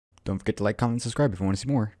Don't forget to like, comment, and subscribe if you want to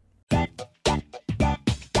see more.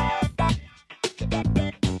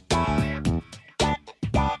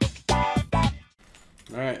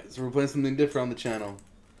 Alright, so we're playing something different on the channel.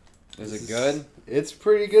 Is it good? It's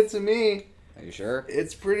pretty good to me. Are you sure?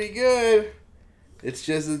 It's pretty good. It's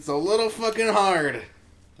just, it's a little fucking hard.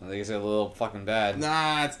 I think it's a little fucking bad.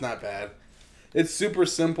 Nah, it's not bad. It's super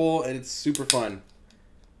simple and it's super fun.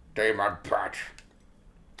 Demon Patch.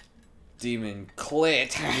 Demon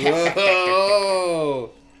clit.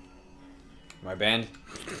 Whoa! My band?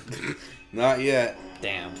 Not yet.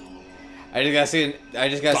 Damn. I just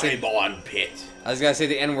gotta say Demon Pit. I just gotta say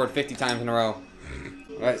the N word 50 times in a row.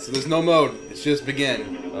 Alright, so there's no mode. It's just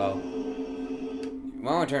begin. Well,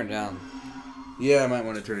 why don't we turn it down? Yeah, I might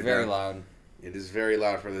want to turn it Very down. loud. It is very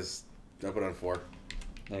loud for this. I'll put it on 4.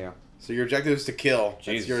 There you go. So your objective is to kill. Jesus.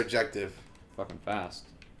 That's your objective. Fucking fast.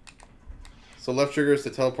 So left trigger is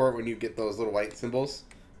to teleport when you get those little white symbols.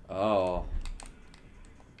 Oh.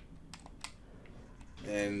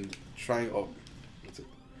 And triangle.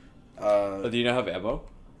 Oh, what's it? Do you not have ammo?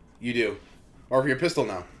 You do. Or for your pistol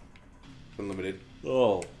now. Unlimited.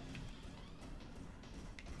 Oh.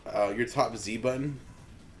 Your top Z button.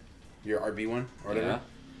 Your RB one, or whatever. Yeah.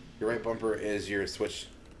 Your right bumper is your switch.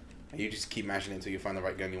 And you just keep mashing it until you find the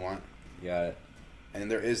right gun you want. Got it. And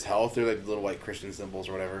there is health. They're like little white Christian symbols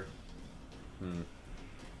or whatever.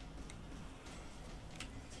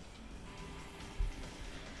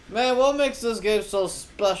 Man, what makes this game so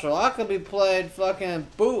special? I could be playing fucking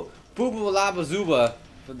Boo Boo Laba Zuba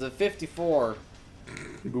for the 54.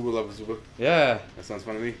 Booba Lava Zuba. Yeah. That sounds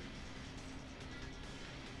fun to me.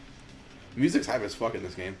 Music's hype as fuck in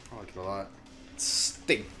this game. I like it a lot.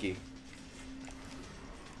 Stinky.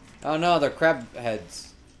 Oh no, they're crab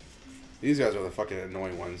heads. These guys are the fucking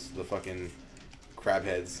annoying ones. The fucking crab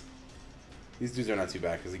heads. These dudes are not too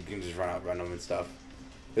bad because you can just run them and stuff.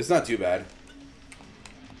 It's not too bad.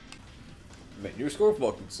 Man, your score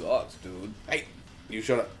fucking sucks, dude. Hey, you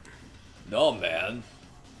shut up. No, man.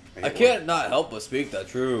 Hey, I can't not help but speak the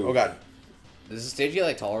truth. Oh god. Does the stage get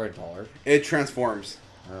like taller and taller? It transforms.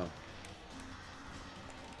 Oh.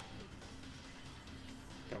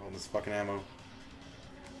 Got all this fucking ammo.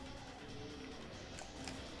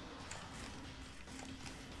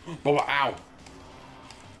 Boba, ow.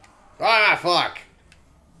 Ah, fuck.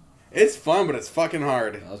 It's fun, but it's fucking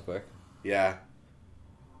hard. That was quick. Yeah.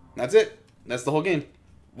 That's it. That's the whole game.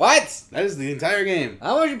 What? That is the entire game.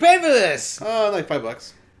 How much you pay for this? Like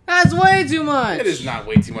 $5. That's way too much. It is not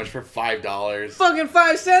way too much for $5. Fucking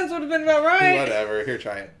 5 cents would have been about right. Whatever. Here,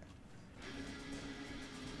 try it.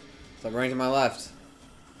 So I'm running to my left.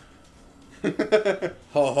 Ho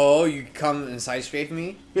ho, you come and side strafe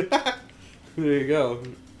me? There you go.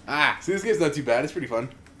 Ah. See, this game's not too bad. It's pretty fun.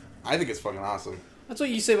 I think it's fucking awesome. That's what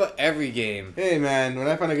you say about every game. Hey, man. When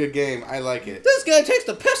I find a good game, I like it. This guy takes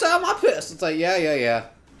the piss out of my piss. It's like, yeah.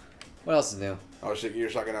 What else is new? Oh, shit. You're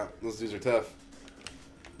shocking out. Those dudes are tough.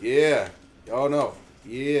 Yeah. Oh, no.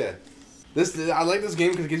 Yeah. I like this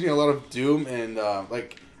game because it gives me a lot of Doom and,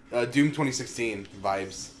 Doom 2016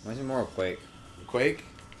 vibes. Reminds me more of Quake. Quake?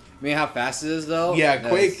 I mean, how fast it is, though? Yeah,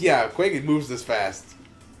 Quake. Yeah, Quake. It moves this fast,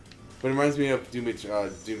 but it reminds me of Doom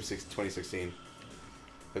 2016,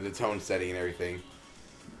 with the tone setting and everything.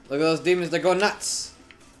 Look at those demons. They're going nuts.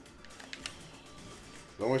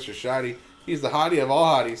 Don't waste your shoddy. He's the hottie of all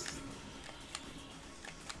hotties.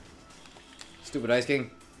 Stupid Ice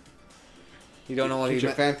King. He don't know what Get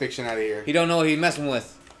your fan fiction out of here. He don't know what he's messing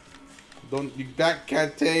with. You back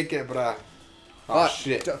can't take it, bruh. Oh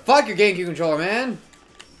shit! Fuck your GameCube controller, man.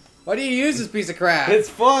 Why do you use this piece of crap? It's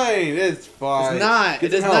fine. It's fine. It's not. It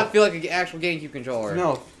does help. not feel like an actual GameCube controller.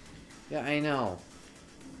 No. Yeah, I know.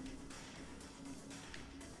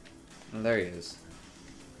 Oh, there he is.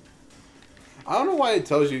 I don't know why it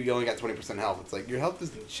tells you only got 20% health. It's like your health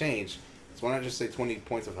doesn't change. So why not just say 20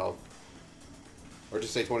 points of health, or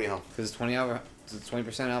just say 20 health? Because it's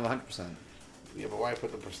 20% out of 100%. Yeah, but why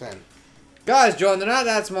put the percent? Guys, John, they're not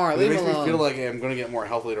that smart. It Leave makes them alone. me feel like I'm gonna get more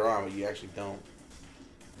health later on, but you actually don't.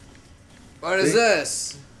 What is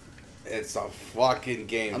this? It's a fucking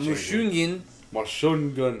game A changer. machine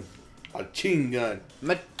Machine gun. A chin gun.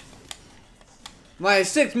 My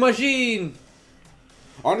 6 machine.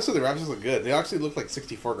 Honestly, the graphics look good. They actually look like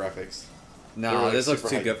 64 graphics. They're No, like this looks super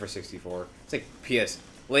too hype. good for 64. It's like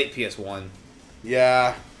late PS1.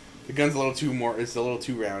 Yeah. The gun's a little too it's a little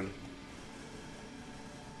too round.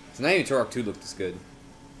 So now even Turok 2 looked this good.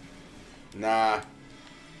 Nah.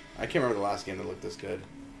 I can't remember the last game that looked this good.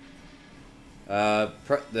 The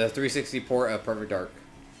 360 port of Perfect Dark.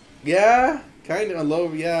 Yeah. Kind of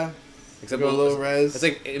low, yeah. Except Go low res. It's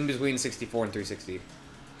like in between 64 and 360.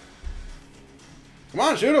 Come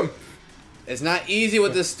on, shoot him. It's not easy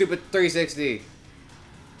with this stupid 360.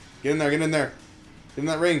 Get in there, get in there. Get in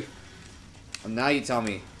that ring. Well, now you tell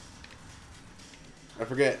me. I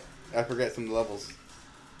forget some of the levels.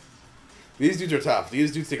 These dudes are tough.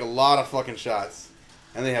 These dudes take a lot of fucking shots.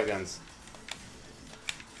 And they have guns.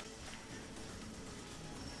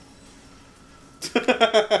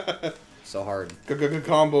 So hard.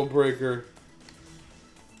 Combo breaker.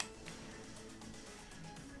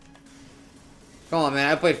 Come on,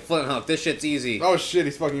 man. I played Flint Hook. This shit's easy. Oh shit,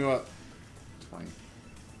 he's fucking you up. It's fine.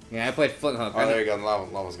 Yeah, I played Flint Hook. Oh, there you go. The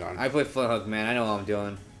lava's gone. I played Flint Hook, man. I know what I'm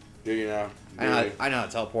doing. Do you now? I know how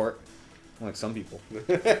to teleport. Like some people.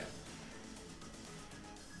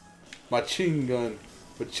 Machine gun.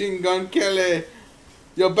 Machine gun Kelly.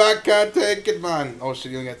 Your back can't take it, man. Oh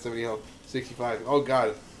shit, you only got 70 health. 65. Oh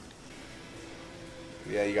god.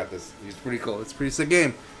 Yeah, you got this. It's pretty cool. It's a pretty sick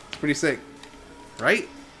game. It's pretty sick. Right?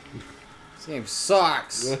 This game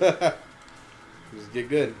sucks. Just get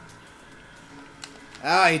good.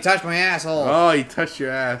 Ah, you touched my asshole. Oh, you touched your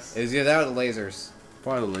ass. Is either that or the lasers?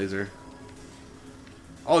 Probably the laser.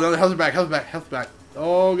 Oh no, the health back, health back, health back.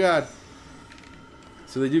 Oh god.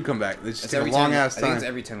 So they do come back. They just take a long ass time. I think it's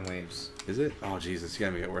every 10 waves. Is it? Oh Jesus, you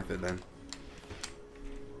gotta make it worth it then.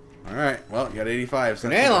 Alright, well, you got 85. So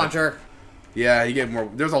Grenade launcher. Yeah, you get more.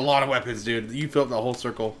 There's a lot of weapons, dude. You fill up the whole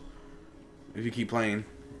circle if you keep playing.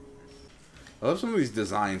 I love some of these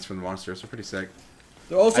designs from the monsters. They're pretty sick.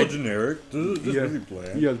 They're also generic. Just really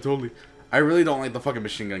bland. Yeah, totally. I really don't like the fucking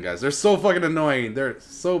machine gun guys. They're so fucking annoying. They're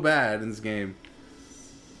so bad in this game.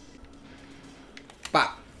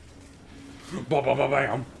 Bop. Ba ba ba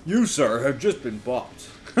bam. You, sir, have just been bopped.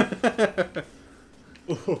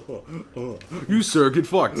 You, sir, get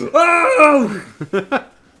fucked. Oh!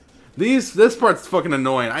 This part's fucking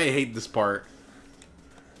annoying. I hate this part.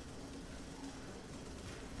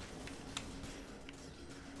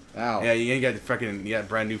 Ow. Yeah, you got fucking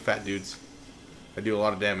brand new fat dudes. They do a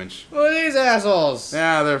lot of damage. Who are these assholes?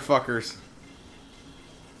 Yeah, they're fuckers.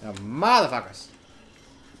 They're motherfuckers.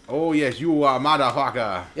 Oh yes, you are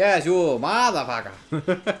motherfucker. Yes, you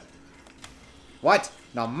motherfucker. What?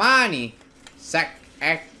 No money. Sack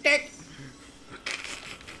a dick.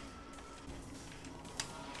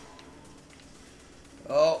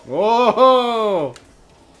 Oh. Whoa!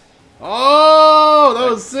 Oh, that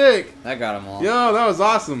was sick. That got them all. Yo, that was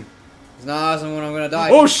awesome. It's not awesome when I'm gonna die.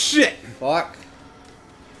 Oh shit! Fuck.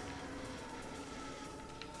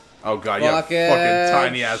 Oh god, you have Fucking fucking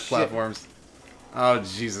tiny ass shit. platforms. Oh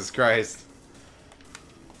Jesus Christ.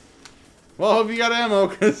 Well, I hope you got ammo,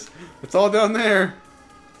 cause it's all down there.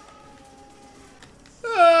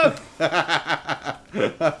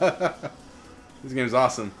 This game's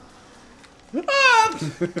awesome.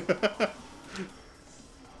 Oh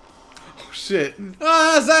shit.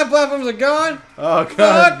 Oh, side platforms are gone. Oh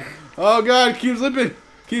god. Fuck. Oh god, keep zipping.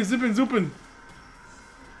 Keep zipping, zooping.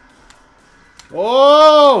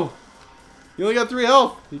 Oh! You only got 3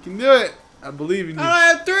 health. You can do it. I believe in you.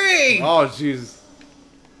 I don't have 3. Oh Jesus.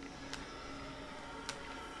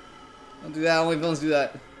 Don't do that. Only villains do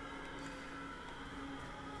that.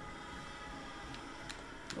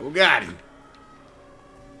 Oh god.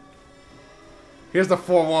 Here's the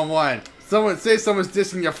 411. Someone's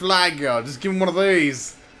dissing your flag girl. Just give him one of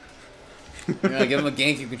these. You're gonna give him a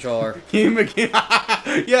GameCube controller. Give him a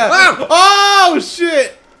yeah. Ah! Oh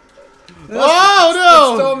shit. Oh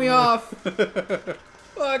no. It stole me off.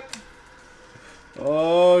 Fuck.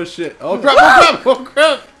 Oh shit. Oh crap. Oh crap. Oh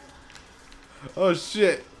crap. Oh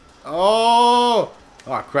shit. Oh.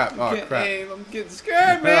 Oh crap. Oh crap. I'm getting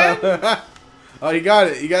scared, man. Oh, you got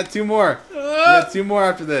it. You got 2 more. You got 2 more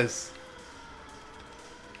after this.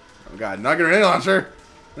 Oh god, not grenade launcher.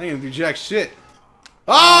 I ain't gonna do jack shit.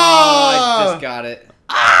 Oh, I just got it.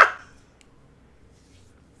 Ah!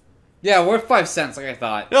 Yeah, worth 5 cents, like I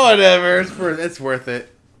thought. No, whatever. It's worth it.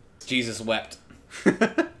 Jesus wept.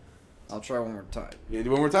 I'll try one more time. You gonna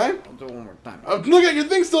do one more time? I'll do it one more time. Oh, look at your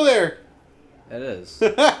thing's still there. It is. Hey,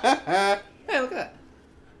 look at that.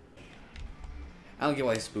 I don't get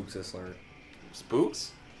why he spooks a slur.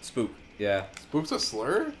 Spooks? Spook. Yeah. Spooks a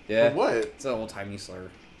slur? Yeah. For what? It's an old-timey slur.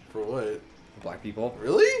 For what? For black people.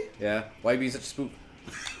 Really? Yeah. Why be such a spook?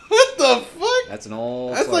 What the fuck? That's an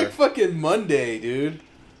old That's slur. like fucking Monday, dude.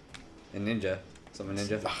 And ninja. Something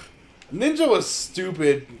ninja. Ninja was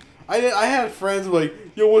stupid. I had friends who were like,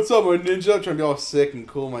 yo, what's up, I'm a ninja? I'm trying to be all sick and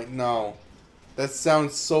cool. I'm like, no. That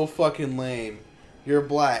sounds so fucking lame. You're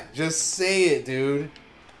black. Just say it, dude.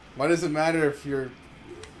 Why does it matter if you're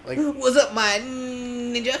like What's up, my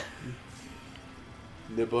ninja?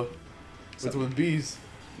 Nippa? What's with bees?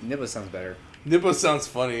 Nibba sounds better. Nippa sounds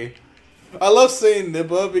funny. I love saying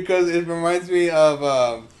Nibba because it reminds me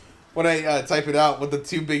of when I type it out with the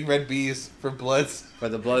 2 big red B's for bloods. For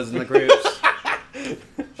the bloods and the grapes.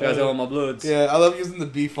 Shout out to all my bloods. Yeah, I love using the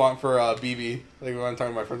B font for BB. Like when I'm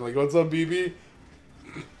talking to my friends, like, "What's up, BB?"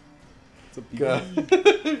 What's up, God.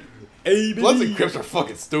 Bloods and Crips are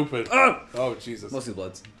fucking stupid. Oh Jesus. Mostly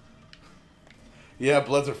bloods. Yeah,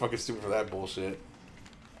 Bloods are fucking stupid for that bullshit.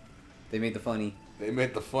 They made the funny. They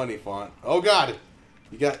made the funny font. Oh God,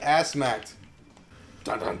 you got ass smacked.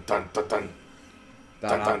 Dun dun dun dun dun.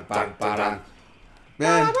 Dun, dun, dun, dun, dun.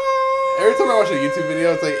 Man, every time I watch a YouTube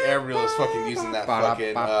video, it's like everybody was fucking using that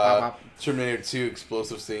fucking Terminator 2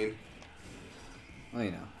 explosive scene. Well,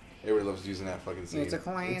 you know. Everybody loves using that fucking scene. It's a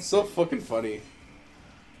classic. It's so fucking funny.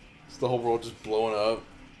 It's the whole world just blowing up.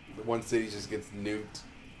 The one city just gets nuked.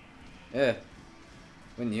 Yeah.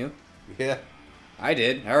 Wouldn't you? Yeah. I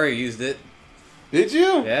did. I already used it. Did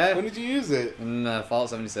you? Yeah. When did you use it? In Fallout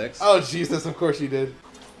 76. Oh Jesus! Of course you did.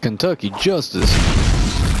 Kentucky Justice.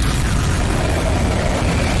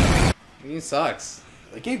 The game sucks.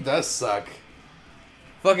 The game does suck.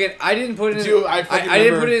 Fucking, I didn't put it in. Dude, I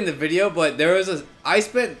didn't put it in the video, but there was a. I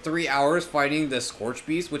spent 3 hours fighting the Scorch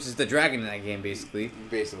Beast, which is the dragon in that game, basically.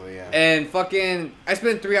 Basically, yeah. And fucking, I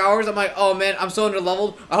spent 3 hours. I'm like, oh man, I'm so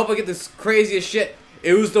underleveled. I hope I get this craziest shit.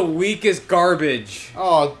 It was the weakest garbage.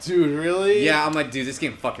 Oh, dude, really? Yeah, I'm like, dude, this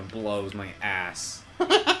game fucking blows my ass.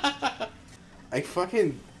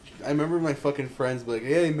 I remember my fucking friends be like,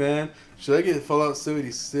 "Hey man, should I get Fallout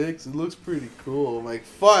 76? It looks pretty cool." I'm like,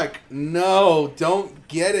 "Fuck, no, don't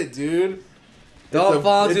get it, dude. Don't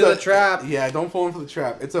fall into the trap." Yeah, don't fall into the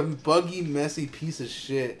trap. It's a buggy, messy piece of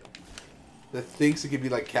shit that thinks it could be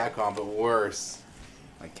like Capcom, but worse.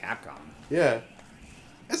 Like Capcom. Yeah.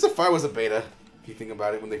 SF5 was a beta, if you think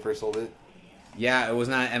about it, when they first sold it. Yeah, it was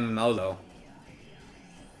not an MMO though.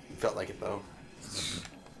 It felt like it though.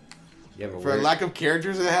 Yeah, but For a lack of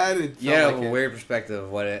characters it had, it felt yeah, like a it. weird perspective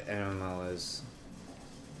of what an MMO is.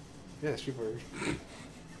 Yeah, Street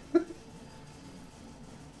Fighter.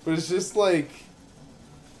 But it's just like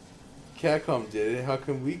Capcom did it. How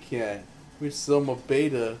come we can't? We sell them a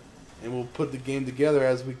beta, and we'll put the game together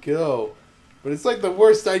as we go. But it's like the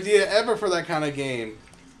worst idea ever for that kind of game,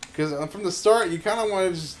 because from the start you kind of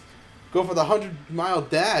want to just go for the 100-mile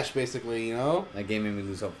dash, basically. You know? That game made me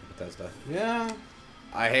lose hope for Bethesda. Yeah.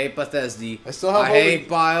 I hate Bethesda. I still have. I hate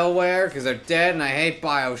BioWare because they're dead, and I hate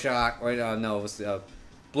Bioshock. Wait, no, it was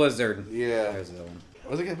Blizzard. Yeah. There's the one.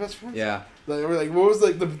 Was it best friends? Yeah. Like what was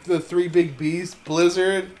like the 3 big B's?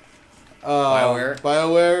 Blizzard,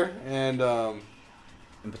 BioWare, and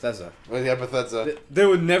Bethesda. well, yeah, Bethesda. They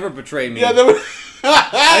would never betray me. Yeah, they were.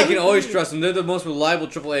 I can always trust them. They're the most reliable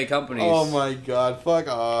AAA companies. Oh my god! Fuck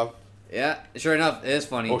off. Yeah, sure enough, it is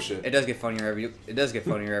funny. Oh shit! It does get funnier every. It does get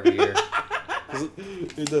funnier every year.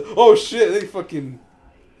 Oh shit! They fucking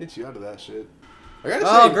hit you out of that shit. I gotta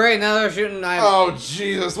Oh say, great! Now they're shooting. Oh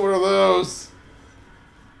Jesus! What are those?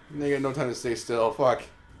 They got no time to stay still. Fuck.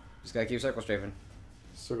 Just gotta keep circle strafing.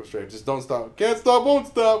 Circle strafe. Just don't stop. Can't stop. Won't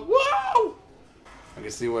stop. Whoa! I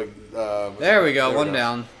can see what. There we go. there One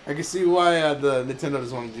down. I can see why the Nintendo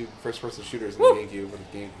doesn't want to do first-person shooters in the GameCube with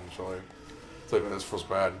the game controller. It's like when this feels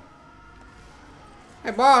bad.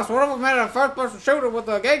 Hey boss, what if we made a first-person shooter with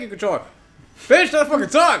a GameCube controller? Bitch, that fucking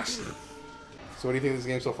sucks. So what do you think of this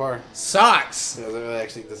game so far? Sucks. Does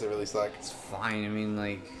it really suck? It's fine. I mean,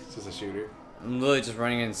 like, It's just a shooter. I'm literally just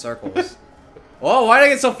running in circles. Whoa! Why did I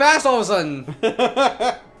get so fast all of a sudden?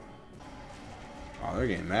 Oh, they're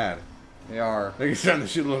getting mad. They are. They're starting to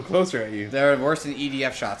shoot a little closer at you. They're worse than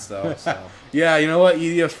EDF shots, though. So. Yeah, you know what?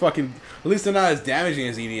 EDF's fucking. At least they're not as damaging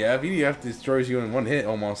as EDF. EDF destroys you in one hit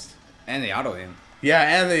almost. And the auto aim. Yeah,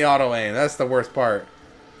 and the auto aim. That's the worst part.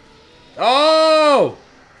 Oh!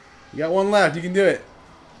 You got one left. You can do it.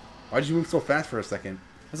 Why'd you move so fast for a second?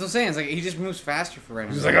 That's what I'm saying. It's like he just moves faster for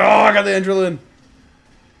random. He's like, oh, I got the adrenaline.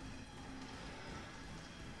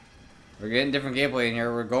 We're getting different gameplay in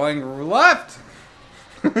here. We're going left.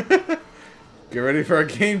 Get ready for a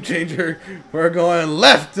game changer. We're going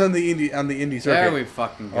left on the indie circuit. There we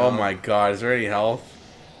fucking go. Oh my god, is there any health?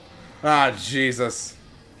 Ah, Jesus.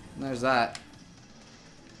 There's that.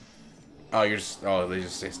 Oh, they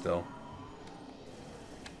just stay still.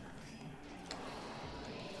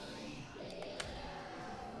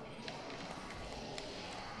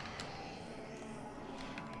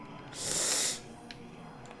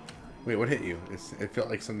 Wait, what hit you? It felt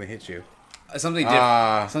like something hit you. Something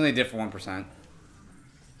different. Something did for 1%.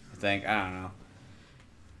 I think. I don't know.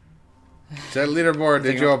 That leaderboard,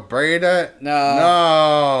 did you upgrade it? No.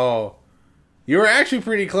 No. You were actually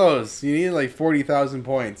pretty close. You needed like 40,000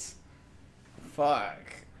 points. Fuck.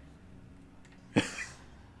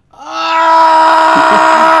 Ah!